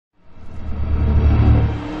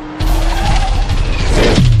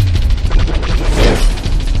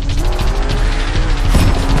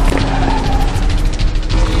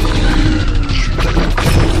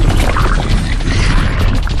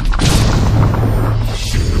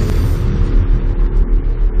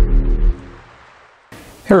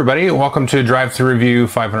Hey everybody, welcome to Drive Thru Review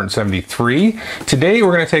 573. Today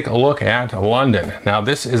we're going to take a look at London. Now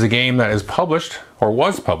this is a game that is published, or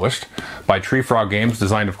was published, by Tree Frog Games,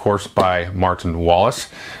 designed of course by Martin Wallace.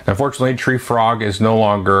 Unfortunately, Tree Frog is no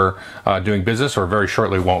longer doing business, or very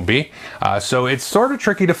shortly won't be. So it's sort of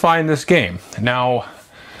tricky to find this game. Now,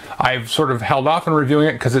 I've sort of held off on reviewing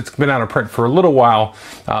it because it's been out of print for a little while,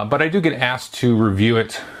 but I do get asked to review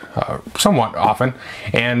it somewhat often,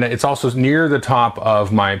 and it's also near the top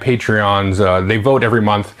of my Patreons. They vote every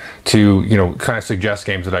month to, kind of suggest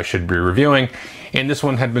games that I should be reviewing, and this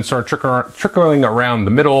one had been sort of trickling around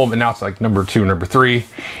the middle, and now it's like number 2, number 3,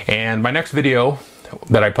 and my next video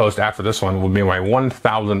that I post after this one will be my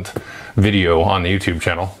 1000th video on the YouTube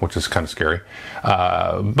channel, which is kind of scary.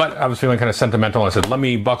 But I was feeling kind of sentimental, and I said, let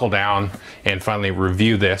me buckle down and finally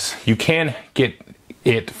review this. You can get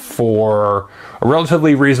it for a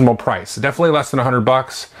relatively reasonable price, definitely less than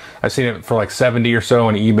 $100. I've seen it for like 70 or so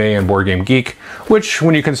on eBay and Board Game Geek, which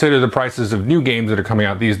when you consider the prices of new games that are coming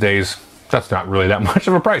out these days, that's not really that much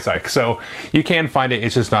of a price hike. So you can find it,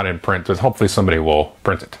 it's just not in print, but hopefully somebody will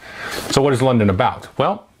print it. So what is London about?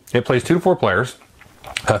 Well, it plays 2 to 4 players.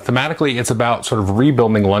 Thematically, it's about sort of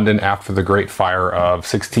rebuilding London after the Great Fire of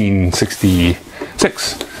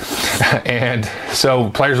 1666. And so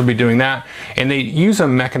players will be doing that, and they use a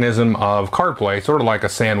mechanism of card play, sort of like a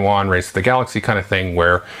San Juan Race to the Galaxy kind of thing,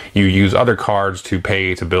 where you use other cards to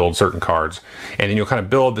pay to build certain cards, and then you'll kind of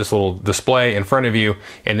build this little display in front of you,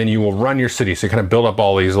 and then you will run your city. So you kind of build up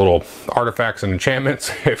all these little artifacts and enchantments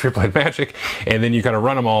if you're playing Magic, and then you kind of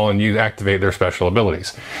run them all and you activate their special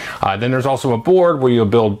abilities. Then there's also a board where you'll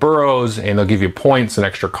build boroughs, and they'll give you points and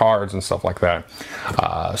extra cards and stuff like that.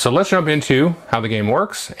 So let's jump into how the game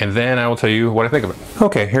works, and then I will tell you what I think of it.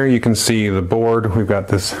 Okay, here you can see the board. We've got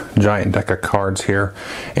this giant deck of cards here,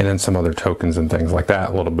 and then some other tokens and things like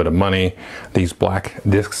that, a little bit of money. These black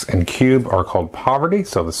discs and cube are called poverty,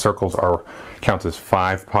 so the circles count as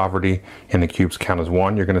 5 poverty, and the cubes count as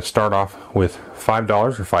 1. You're going to start off with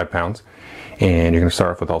 $5 or 5 pounds, and you're going to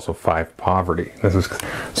start off with also 5 poverty. This is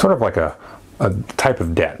sort of like a type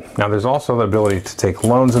of debt. Now there's also the ability to take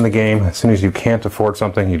loans in the game. As soon as you can't afford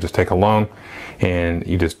something, you just take a loan, and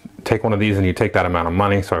you just take one of these and you take that amount of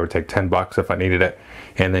money. So I would take $10 if I needed it,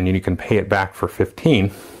 and then you can pay it back for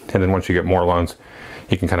 15. And then once you get more loans,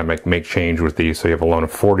 you can kind of make change with these. So you have a loan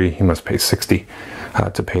of 40, you must pay 60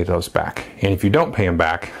 to pay those back. And if you don't pay them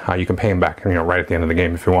back, you can pay them back right at the end of the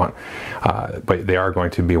game if you want. But they are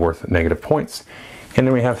going to be worth negative points. And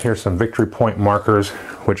then we have here some victory point markers,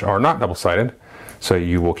 which are not double-sided, so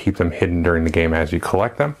you will keep them hidden during the game as you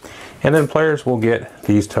collect them. And then players will get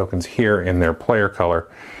these tokens here in their player color,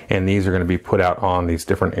 and these are going to be put out on these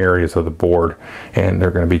different areas of the board, and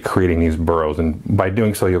they're going to be creating these boroughs, and by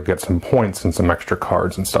doing so you'll get some points and some extra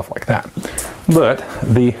cards and stuff like that. But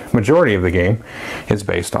the majority of the game is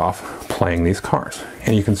based off playing these cards,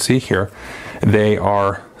 and you can see here they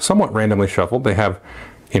are somewhat randomly shuffled. They have,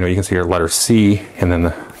 you can see here letter C, and then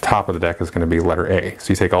the top of the deck is going to be letter A.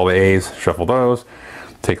 So you take all the A's, shuffle those,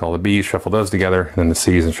 take all the B's, shuffle those together, and then the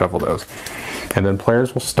C's and shuffle those. And then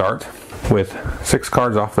players will start with 6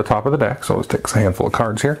 cards off the top of the deck. So let's take a handful of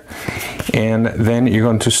cards here. And then you're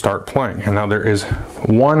going to start playing. And now there is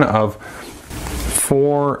one of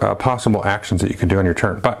 4 possible actions that you can do on your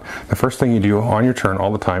turn. But the first thing you do on your turn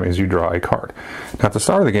all the time is you draw a card. Now at the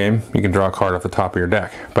start of the game, you can draw a card off the top of your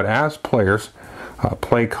deck. But as players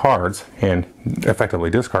play cards and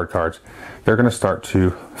effectively discard cards, they're going to start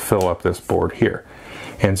to fill up this board here.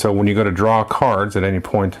 And so when you go to draw cards at any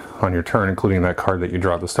point on your turn, including that card that you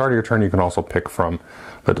draw at the start of your turn, you can also pick from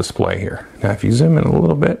the display here. Now if you zoom in a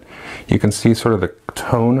little bit, you can see sort of the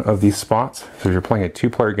tone of these spots. So if you're playing a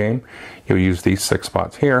 2-player game, you'll use these 6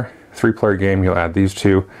 spots here. 3-player game, you'll add these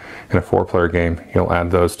 2, and a 4-player game, you'll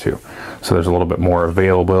add those 2. So there's a little bit more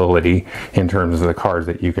availability in terms of the cards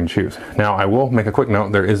that you can choose. Now I will make a quick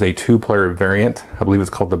note, there is a 2-player variant. I believe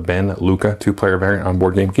it's called the Ben Luca 2-player variant on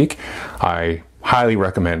Board Game Geek. I highly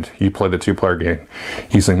recommend you play the 2-player game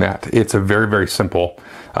using that. It's a very, very simple,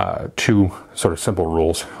 2 sort of simple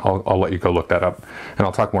rules. I'll let you go look that up, and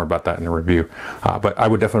I'll talk more about that in the review. But I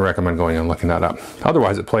would definitely recommend going and looking that up.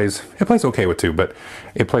 Otherwise, it plays okay with 2, but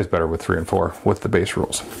it plays better with 3 and 4 with the base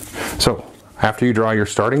rules. So after you draw your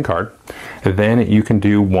starting card, then you can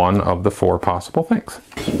do one of the 4 possible things.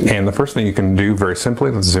 And the first thing you can do, very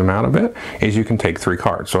simply, let's zoom out a bit, is you can take 3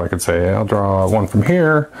 cards. So I could say, I'll draw one from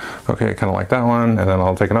here. Okay, kind of like that one, and then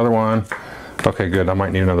I'll take another one. Okay, good, I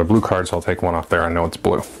might need another blue card, so I'll take one off there. I know it's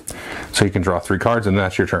blue. So you can draw 3 cards, and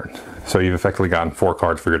that's your turn. So you've effectively gotten 4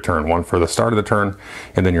 cards for your turn, one for the start of the turn,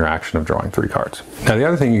 and then your action of drawing 3 cards. Now the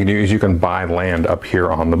other thing you can do is you can buy land up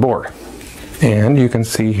here on the board. And you can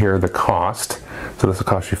see here the cost. So this will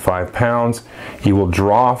cost you £5. You will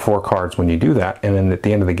draw 4 cards when you do that, and then at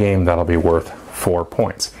the end of the game that'll be worth 4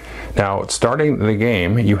 points. Now, starting the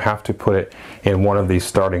game, you have to put it in one of these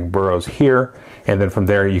starting burrows here, and then from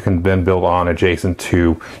there you can then build on adjacent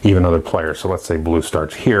to even other players. So let's say blue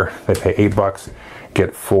starts here, they pay $8,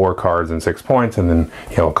 get 4 cards and 6 points, and then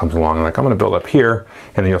yellow comes along and like, I'm going to build up here,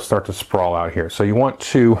 and then you'll start to sprawl out here. So you want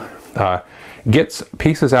to get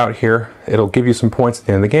pieces out here. It'll give you some points at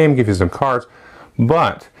the end of the game, give you some cards,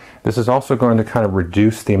 but this is also going to kind of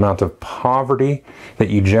reduce the amount of poverty that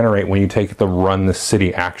you generate when you take the run the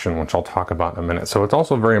city action, which I'll talk about in a minute. So it's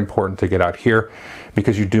also very important to get out here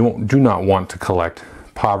because you do not want to collect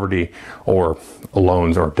poverty or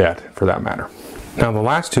loans or debt for that matter. Now the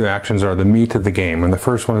last 2 actions are the meat of the game, and the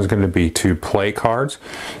first one is going to be to play cards,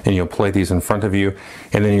 and you'll play these in front of you,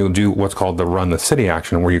 and then you'll do what's called the run the city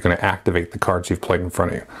action, where you're going to activate the cards you've played in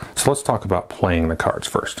front of you. So let's talk about playing the cards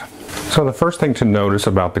first. So the first thing to notice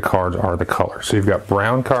about the cards are the colors. So you've got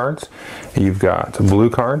brown cards, you've got blue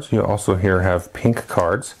cards, you also here have pink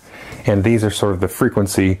cards, and these are sort of the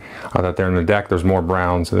frequency that they're in the deck. There's more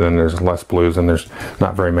browns, and then there's less blues, and there's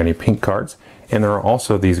not very many pink cards. And there are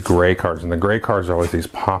also these gray cards, and the gray cards are always these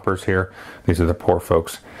poppers here. These are the poor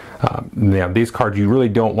folks. Now these cards you really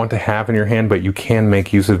don't want to have in your hand, but you can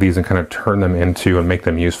make use of these and kind of turn them into and make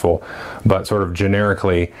them useful. But sort of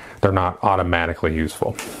generically, they're not automatically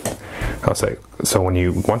useful. I'll say, so when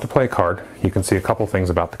you want to play a card, you can see a couple things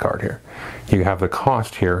about the card here. You have the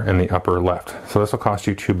cost here in the upper left. So this will cost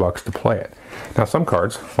you $2 to play it. Now some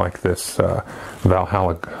cards, like this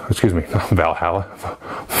Valhalla,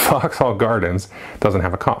 Vauxhall Gardens, doesn't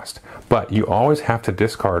have a cost. But you always have to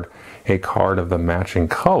discard a card of the matching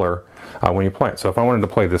color when you play it. So if I wanted to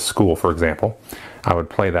play this school, for example, I would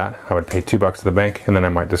play that. I would pay $2 to the bank, and then I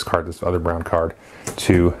might discard this other brown card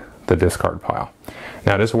to the discard pile.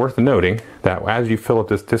 Now it is worth noting that as you fill up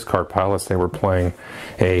this discard pile, let's say we're playing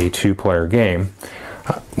a 2-player game,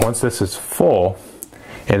 once this is full,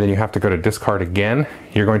 and then you have to go to discard again,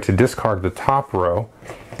 you're going to discard the top row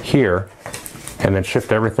here, and then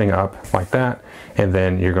shift everything up like that, and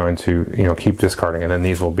then you're going to keep discarding, and then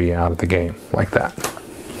these will be out of the game like that.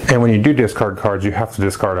 And when you do discard cards, you have to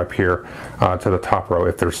discard up here to the top row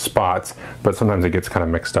if there's spots, but sometimes it gets kind of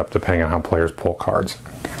mixed up depending on how players pull cards.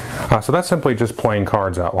 So that's simply just playing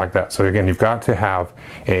cards out like that. So again, you've got to have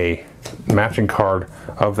a matching card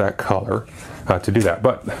of that color to do that.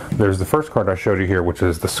 But there's the first card I showed you here, which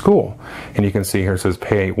is the school. And you can see here it says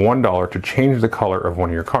pay $1 to change the color of one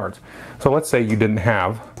of your cards. So let's say you didn't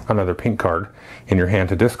have another pink card in your hand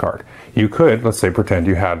to discard. You could, let's say, pretend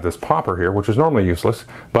you had this popper here, which is normally useless,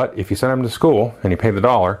 but if you send them to school and you pay the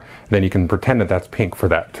 $1, then you can pretend that that's pink for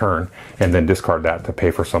that turn and then discard that to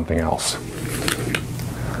pay for something else.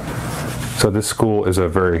 So this school is a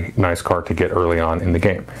very nice card to get early on in the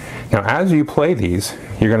game. Now as you play these,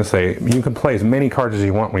 you're going to say, you can play as many cards as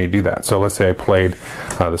you want when you do that. So let's say I played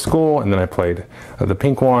the school, and then I played the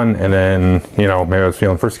pink one, and then, maybe I was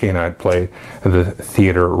feeling frisky and I'd play the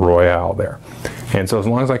Theater Royale there. And so as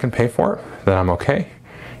long as I can pay for it, then I'm okay,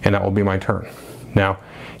 and that will be my turn. Now,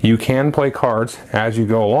 you can play cards as you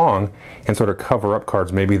go along and sort of cover up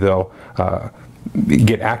cards. Maybe they'll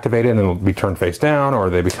get activated and it'll be turned face down,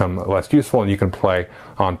 or they become less useful, and you can play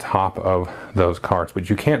on top of those cards. But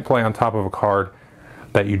you can't play on top of a card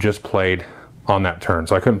that you just played on that turn.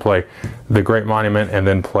 So I couldn't play the Great Monument and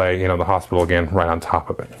then play, the hospital again right on top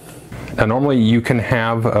of it. Now normally you can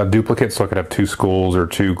have duplicates, so I could have 2 schools or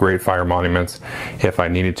 2 Great Fire Monuments if I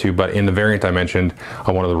needed to, but in the variant I mentioned,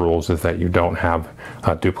 one of the rules is that you don't have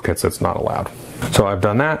duplicates. That's not allowed. So I've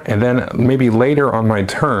done that, and then maybe later on my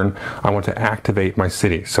turn I want to activate my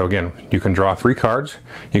city. So again, you can draw 3 cards,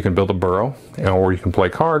 you can build a burrow, or you can play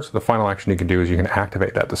cards. The final action you can do is you can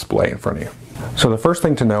activate that display in front of you. So the first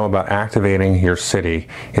thing to know about activating your city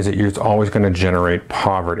is that it's always going to generate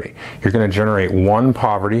poverty. You're going to generate 1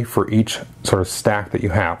 poverty for each sort of stack that you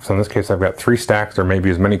have. So in this case I've got 3 stacks. There may be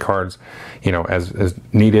as many cards as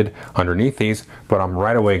needed underneath these, but I'm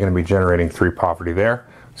right away going to be generating 3 poverty there.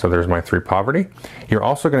 So there's my 3 poverty. You're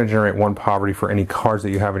also going to generate 1 poverty for any cards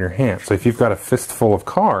that you have in your hand. So if you've got a fistful of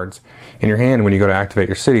cards in your hand when you go to activate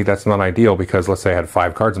your city, that's not ideal, because let's say I had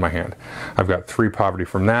 5 cards in my hand. I've got 3 poverty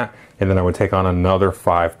from that, and then I would take on another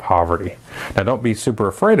 5 poverty. Now don't be super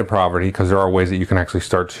afraid of poverty, because there are ways that you can actually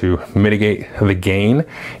start to mitigate the gain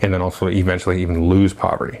and then also eventually even lose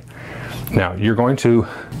poverty. Now you're going to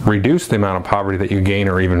reduce the amount of poverty that you gain,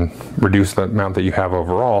 or even reduce the amount that you have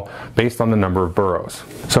overall, based on the number of burrows.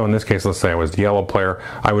 So in this case, let's say I was the yellow player,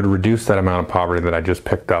 I would reduce that amount of poverty that I just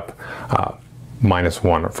picked up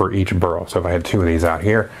 -1 for each burrow. So if I had 2 of these out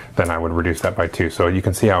here, then I would reduce that by 2. So you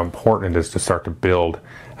can see how important it is to start to build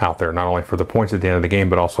out there, not only for the points at the end of the game,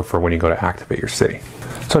 but also for when you go to activate your city.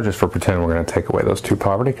 So just for pretend, we're going to take away those 2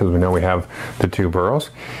 poverty because we know we have the 2 burrows.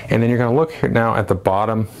 And then you're going to look here now at the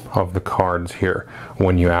bottom of the cards here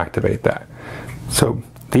when you activate that. So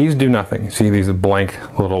these do nothing. See these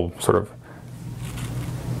blank little sort of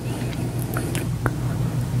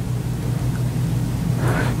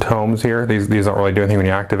tomes here. These don't really do anything when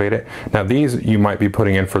you activate it. Now these you might be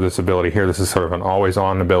putting in for this ability here. This is sort of an always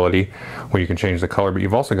on ability where you can change the color, but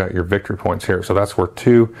you've also got your victory points here. So that's worth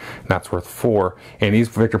 2, and that's worth 4. And these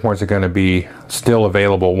victory points are going to be still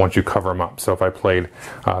available once you cover them up. So if I played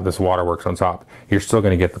this waterworks on top, you're still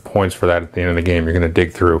going to get the points for that at the end of the game. You're going to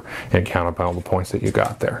dig through and count up all the points that you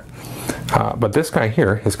got there. But this guy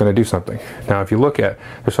here is going to do something. Now if you look at,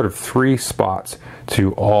 there's sort of 3 spots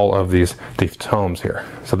to all of these tomes here.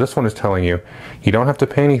 So this one is telling you you don't have to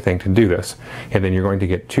pay anything to do this, and then you're going to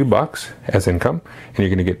get $2 as income, and you're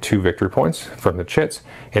going to get 2 victory points from the chits,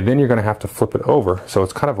 and then you're going to have to flip it over, so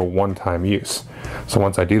it's kind of a one-time use. So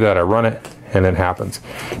once I do that, I run it, and it happens.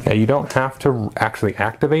 Now you don't have to actually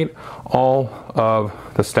activate all of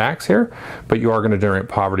the stacks here, but you are going to generate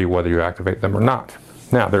poverty whether you activate them or not.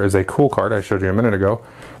 Now there is a cool card I showed you a minute ago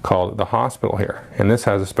called the Hospital here, and this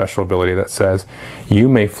has a special ability that says you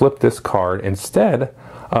may flip this card instead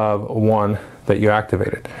of one that you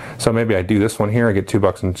activated. So maybe I do this one here, I get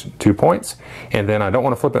 $2 and 2 points, and then I don't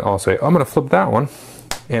want to flip it, I'll say I'm going to flip that one,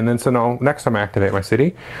 and then so now next time I activate my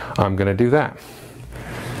city, I'm going to do that.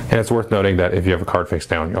 And it's worth noting that if you have a card face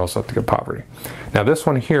down, you also have to get poverty. Now this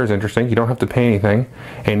one here is interesting. You don't have to pay anything.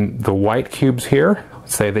 And the white cubes here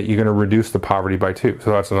say that you're going to reduce the poverty by 2.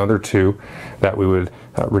 So that's another 2 that we would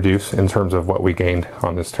reduce in terms of what we gained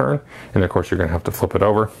on this turn. And of course you're going to have to flip it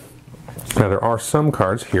over. Now there are some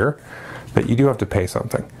cards here that you do have to pay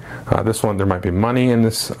something. This one, there might be money in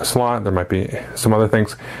this slot, there might be some other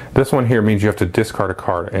things. This one here means you have to discard a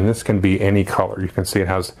card, and this can be any color. You can see it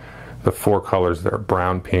has the 4 colors there: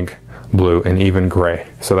 brown, pink, blue, and even gray.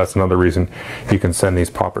 So that's another reason you can send these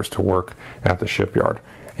poppers to work at the shipyard.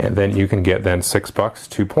 And then you can get then $6,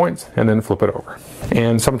 2 points, and then flip it over.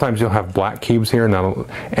 And sometimes you'll have black cubes here, and that'll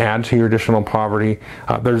add to your additional poverty.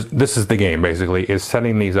 This is the game basically, is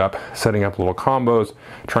setting these up, setting up little combos,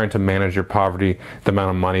 trying to manage your poverty, the amount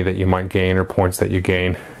of money that you might gain or points that you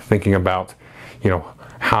gain, thinking about, you know,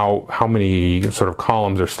 how many sort of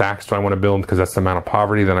columns or stacks do I want to build, because that's the amount of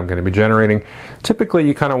poverty that I'm going to be generating. Typically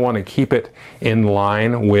you kind of want to keep it in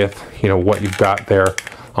line with, you know, what you've got there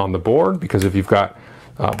on the board, because if you've got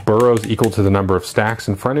burrows equal to the number of stacks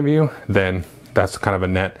in front of you, then that's kind of a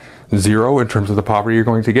net 0 in terms of the poverty you're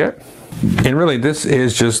going to get. And really this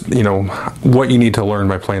is just, you know, what you need to learn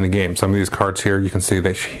by playing the game. Some of these cards here, you can see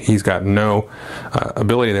that he's got no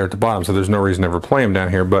ability there at the bottom, so there's no reason to ever play him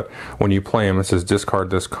down here. But when you play him, it says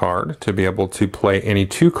discard this card to be able to play any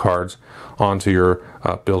 2 cards onto your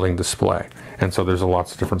building display. And so there's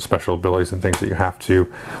lots of different special abilities and things that you have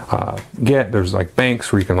to get. There's like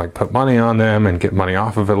banks where you can like put money on them and get money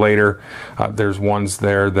off of it later. There's ones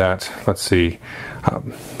there that, let's see,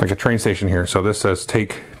 like a train station here. So this says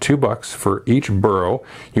take $2 for each burrow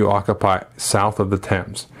you occupy south of the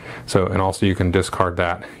Thames. So, and also you can discard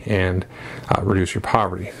that and reduce your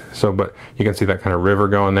poverty. So, but you can see that kind of river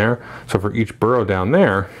going there. So for each burrow down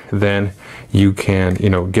there, then you can, you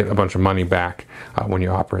know, get a bunch of money back when you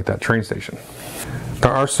operate that train station.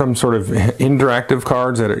 There are some sort of interactive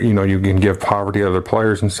cards that are, you know, you can give poverty to other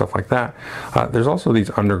players and stuff like that. There's also these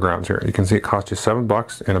undergrounds here. You can see it costs you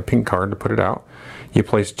 $7 and a pink card to put it out. You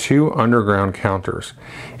place 2 underground counters,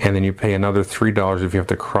 and then you pay another $3 if you have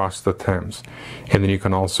to cross the Thames. And then you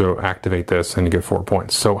can also activate this and you get 4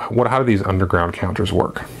 points. So how do these underground counters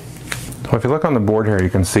work? Well, if you look on the board here, you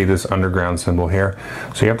can see this underground symbol here.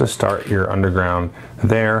 So you have to start your underground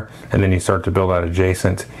there, and then you start to build out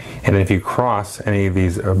adjacent. And then if you cross any of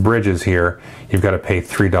these bridges here, you've got to pay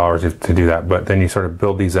 $3 to do that. But then you sort of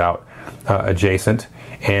build these out adjacent.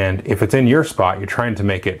 And if it's in your spot, you're trying to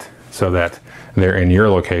make it so that they're in your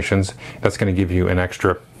locations. That's going to give you an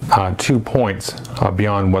extra 2 points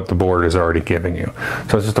beyond what the board is already giving you.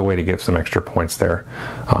 So it's just a way to get some extra points there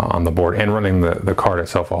on the board, and running the card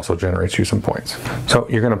itself also generates you some points. So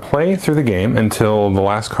you're going to play through the game until the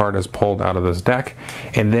last card is pulled out of this deck,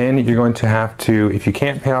 and then you're going to have to, if you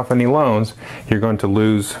can't pay off any loans, you're going to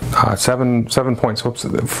lose 7 points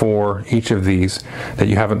for each of these that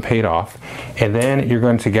you haven't paid off, and then you're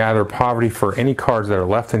going to gather poverty for any cards that are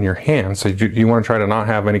left in your hand. So you want to try to not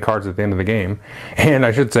have any cards at the end of the game. And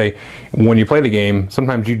I should should say, when you play the game,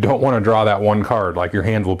 sometimes you don't want to draw that one card. Like your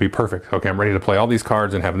hand will be perfect. Okay, I'm ready to play all these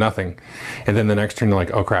cards and have nothing. And then the next turn you're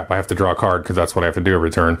like, oh crap, I have to draw a card because that's what I have to do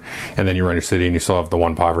every turn. And then you run your city and you still have the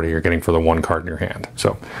one poverty you're getting for the one card in your hand.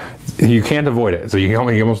 So you can't avoid it. So you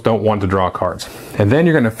almost don't want to draw cards. And then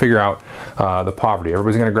you're going to figure out the poverty.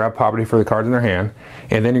 Everybody's going to grab poverty for the cards in their hand.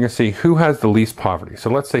 And then you're going to see who has the least poverty. So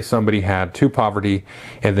let's say somebody had 2 poverty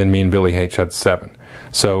and then me and Billy H had 7.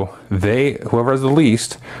 So whoever has the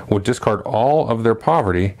least would discard all of their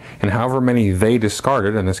poverty, and however many they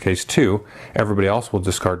discarded, in this case 2, everybody else will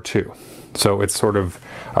discard 2. So it's sort of,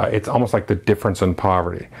 it's almost like the difference in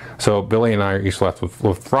poverty. So Billy and I are each left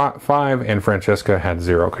with 5, and Francesca had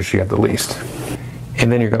 0 because she had the least.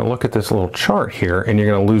 And then you're going to look at this little chart here, and you're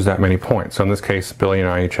going to lose that many points. So in this case, Billy and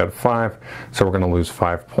I each had 5, so we're going to lose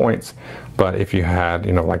 5 points. But if you had,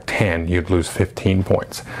 like 10, you'd lose 15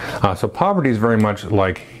 points. So poverty is very much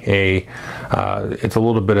like it's a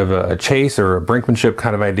little bit of a chase or a brinkmanship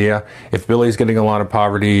kind of idea. If Billy's getting a lot of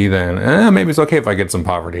poverty, then maybe it's okay if I get some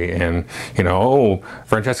poverty. And, oh,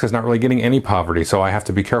 Francesca's not really getting any poverty, so I have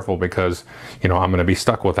to be careful because, I'm going to be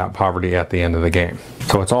stuck with that poverty at the end of the game.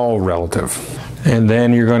 So it's all relative. And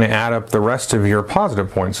then you're going to add up the rest of your positive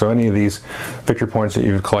points. So any of these victory points that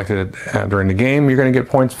you've collected during the game, you're going to get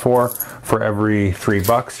points for every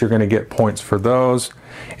 $3. You're going to get points for those,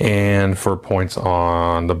 and for points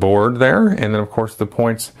on the board there, and then of course the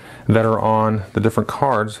points that are on the different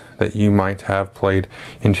cards that you might have played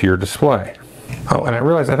into your display. Oh, and I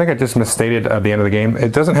realized, I think I just misstated at the end of the game.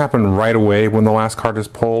 It doesn't happen right away when the last card is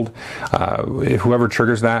pulled. Whoever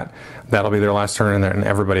triggers that, that'll be their last turn, and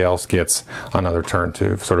everybody else gets another turn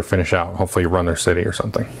to sort of finish out, hopefully run their city or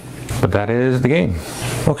something. But that is the game.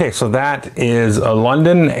 Okay, so that is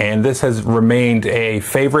London, and this has remained a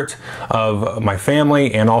favorite of my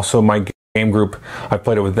family and also my game group. I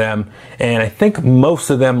played it with them, and I think most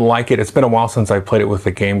of them like it. It's been a while since I played it with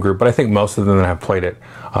the game group, but I think most of them that have played it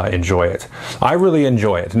enjoy it. I really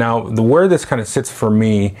enjoy it. Now, where this kind of sits for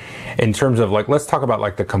me in terms of, like, let's talk about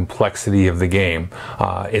like the complexity of the game.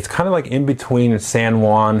 It's kind of like in between San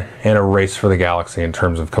Juan and A Race for the Galaxy in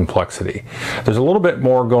terms of complexity. There's a little bit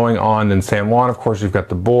more going on than San Juan. Of course, you've got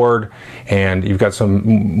the board, and you've got some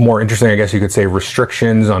more interesting, I guess you could say,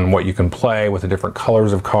 restrictions on what you can play with the different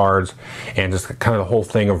colors of cards, and just kind of the whole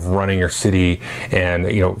thing of running your city and,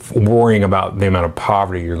 worrying about the amount of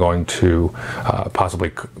poverty you're going to possibly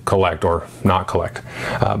collect or not collect.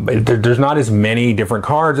 There's not as many different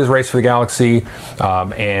cards as Race for the Galaxy,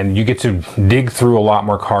 and you get to dig through a lot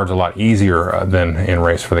more cards a lot easier than in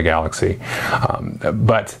Race for the Galaxy.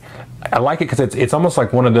 But I like it because it's almost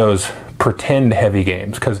like one of those pretend heavy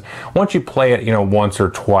games, because once you play it once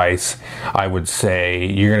or twice, I would say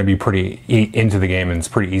you're going to be pretty into the game, and it's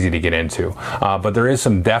pretty easy to get into. But there is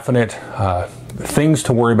some definite things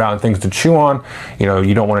to worry about and things to chew on.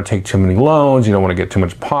 You don't want to take too many loans, you don't want to get too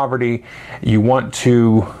much poverty, you want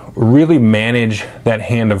to really manage that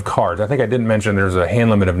hand of cards. I think I didn't mention there's a hand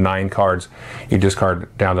limit of 9 cards. You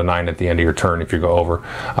discard down to 9 at the end of your turn if you go over.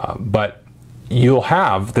 But you'll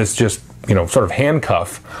have this just sort of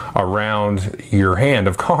handcuff around your hand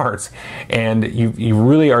of cards, and you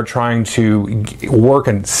really are trying to work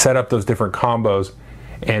and set up those different combos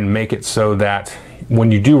and make it so that when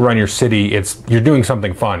you do run your city, you're doing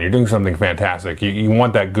something fun, you're doing something fantastic. You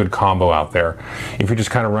want that good combo out there. If you're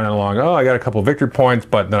just kind of running along, oh, I got a couple victory points,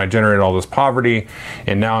 but then I generated all this poverty,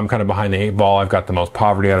 and now I'm kind of behind the 8 ball, I've got the most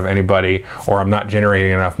poverty out of anybody, or I'm not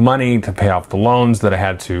generating enough money to pay off the loans that I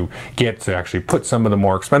had to get to actually put some of the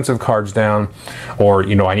more expensive cards down, or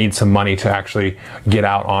I need some money to actually get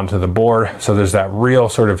out onto the board. So there's that real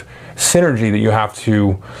sort of synergy that you have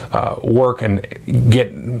to work and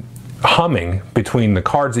get humming between the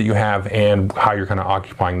cards that you have and how you're kind of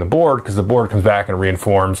occupying the board, because the board comes back and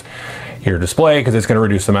reinforms your display because it's going to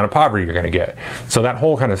reduce the amount of poverty you're going to get. So that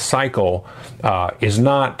whole kind of cycle is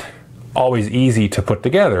not always easy to put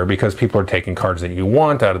together, because people are taking cards that you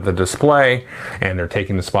want out of the display and they're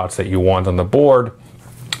taking the spots that you want on the board.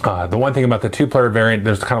 The one thing about the 2-player variant,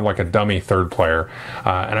 there's kind of like a dummy 3rd player,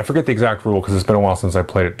 and I forget the exact rule because it's been a while since I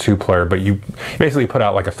played it 2-player, but you basically put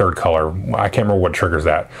out like a 3rd color. I can't remember what triggers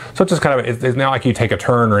that. So it's just kind of, it's not like you take a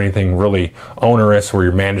turn or anything really onerous where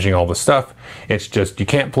you're managing all this stuff. It's just, you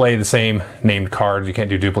can't play the same named cards, you can't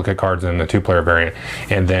do duplicate cards in the 2-player variant,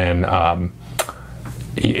 and then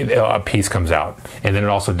a piece comes out, and then it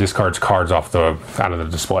also discards cards out of the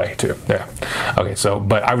display too. Yeah. Okay, so,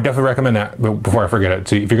 but I would definitely recommend that before I forget it.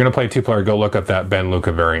 So if you're going to play 2-player, go look up that Ben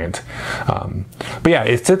Luca variant. But yeah,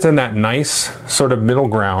 it sits in that nice sort of middle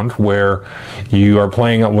ground where you are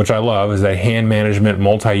playing, which I love, is that hand management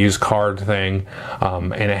multi-use card thing,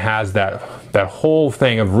 and it has that that whole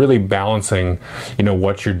thing of really balancing, you know,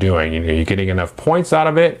 what you're doing. You know, you're getting enough points out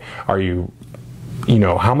of it. Are you, you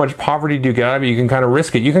know, how much poverty do you get out of it? You can kind of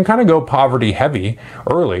risk it. You can kind of go poverty heavy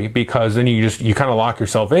early, because then you kind of lock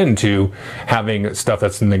yourself into having stuff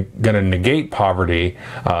that's going to negate poverty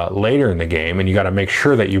later in the game, and you got to make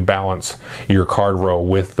sure that you balance your card row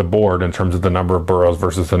with the board in terms of the number of burrows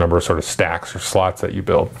versus the number of sort of stacks or slots that you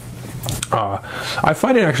build. I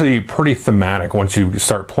find it actually pretty thematic once you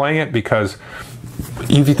start playing it, because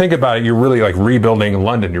if you think about it, you're really like rebuilding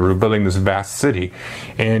London. You're rebuilding this vast city,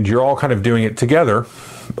 and you're all kind of doing it together.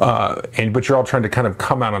 But you're all trying to kind of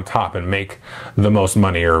come out on top and make the most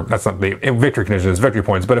money, or that's not the victory condition, it's victory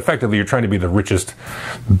points, but effectively you're trying to be the richest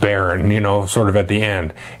baron, you know, sort of at the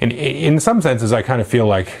end. And in some senses, I kind of feel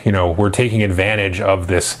like, you know, we're taking advantage of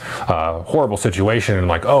this horrible situation, and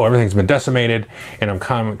like, oh, everything's been decimated, and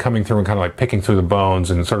I'm coming through and kind of like picking through the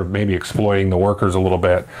bones and sort of maybe exploiting the workers a little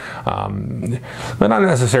bit. But not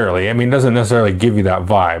necessarily. I mean, it doesn't necessarily give you that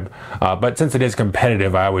vibe. But since it is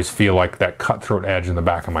competitive, I always feel like that cutthroat edge in the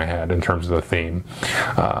back of my head in terms of the theme.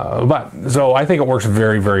 So I think it works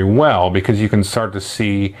very, very well, because you can start to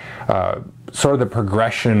see sort of the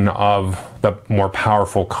progression of the more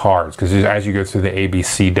powerful cards, because as you go through the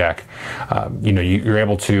ABC deck, you know, you're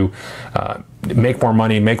able to make more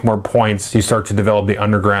money, make more points. You start to develop the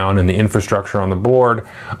underground and the infrastructure on the board,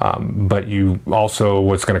 but you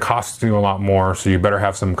also, it's going to cost you a lot more, so you better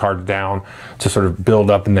have some cards down to sort of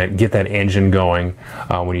build up and get that engine going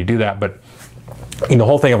when you do that. But you know, the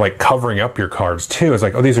whole thing of like covering up your cards too is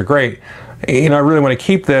like, oh, these are great. You know, I really want to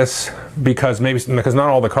keep this because not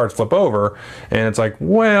all the cards flip over, and it's like,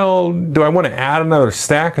 well, do I want to add another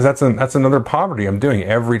stack? Because that's another poverty I'm doing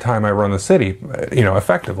every time I run the city, you know,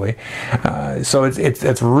 effectively. So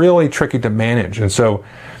it's really tricky to manage, and so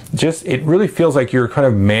it really feels like you're kind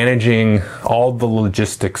of managing all the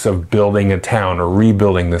logistics of building a town or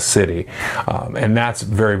rebuilding the city, and that's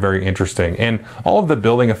very, very interesting. And all of the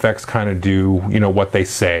building effects kind of do, you know, what they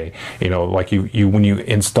say. You know, like you when you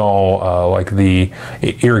install like the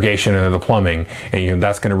irrigation and the plumbing, and you know,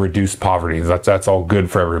 that's going to reduce poverty. That's all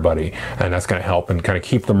good for everybody, and that's going to help and kind of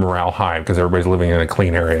keep the morale high because everybody's living in a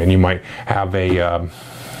clean area. And you might have a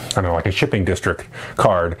I don't know, like a shipping district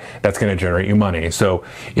card that's going to generate you money. So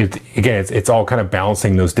it's all kind of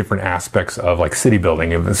balancing those different aspects of like city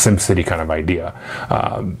building, of the SimCity kind of idea.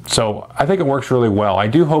 So I think it works really well. I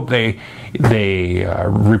do hope they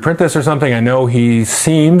reprint this or something. I know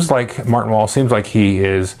Martin Wall seems like he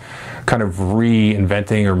is kind of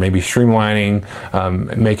reinventing or maybe streamlining,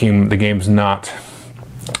 making the games not,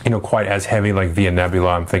 you know, quite as heavy like Via Nebula.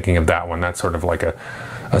 I'm thinking of that one. That's sort of like a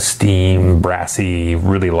steam, brassy,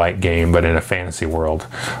 really light game, but in a fantasy world.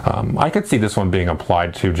 I could see this one being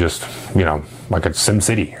applied to just, you know, like a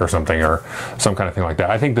SimCity or something, or some kind of thing like that.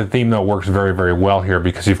 I think the theme, though, works very, very well here,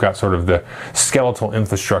 because you've got sort of the skeletal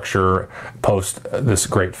infrastructure post this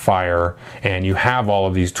great fire, and you have all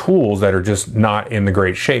of these tools that are just not in the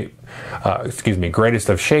greatest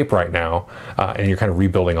of shape right now, and you're kind of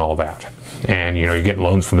rebuilding all that. And you know, you get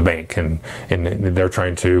loans from the bank, and they're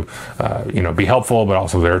trying to you know, be helpful, but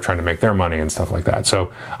also they're trying to make their money and stuff like that.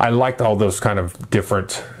 So I liked all those kind of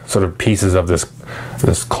different sort of pieces of this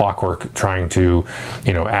clockwork trying to,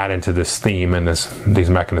 you know, add into this theme and these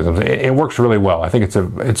mechanisms. It works really well. I think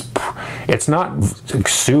it's not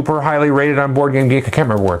super highly rated on Board Game Geek. I can't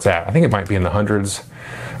remember where it's at. I think it might be in the hundreds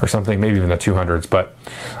or something, maybe even the 200s, but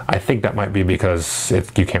I think that might be because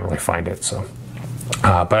you can't really find it. So.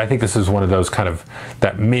 But I think this is one of those kind of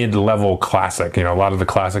that mid-level classic. You know, a lot of the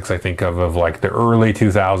classics I think of like the early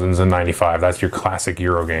 2000s and 95. That's your classic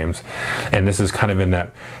Euro games, and this is kind of in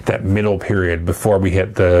that middle period before we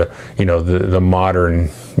hit the, you know, the modern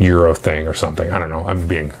Euro thing or something. I don't know.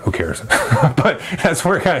 Who cares? But that's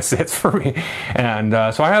where it kind of sits for me. And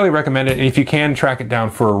so I highly recommend it. And if you can track it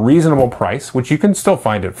down for a reasonable price, which you can still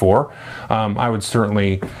find it for, I would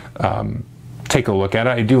certainly take a look at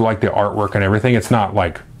it. I do like the artwork and everything. It's not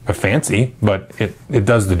like a fancy, but it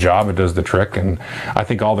does the job, it does the trick, and I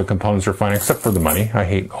think all the components are fine except for the money. I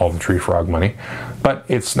hate all the Tree Frog money, but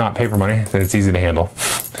it's not paper money, and it's easy to handle.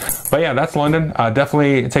 But yeah, that's London.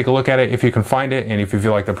 Definitely take a look at it if you can find it, and if you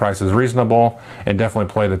feel like the price is reasonable, and definitely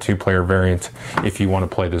play the 2-player variant if you want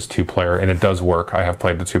to play this 2-player, and it does work. I have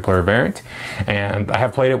played the 2-player variant, and I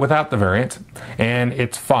have played it without the variant, and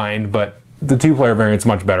it's fine, but the 2-player variant's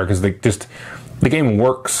much better because the game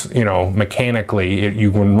works, you know, mechanically.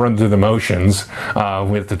 You can run through the motions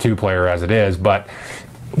with the 2-player as it is, but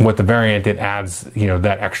with the variant, it adds, you know,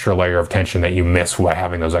 that extra layer of tension that you miss by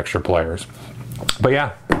having those extra players. But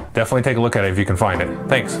yeah, definitely take a look at it if you can find it.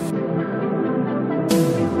 Thanks.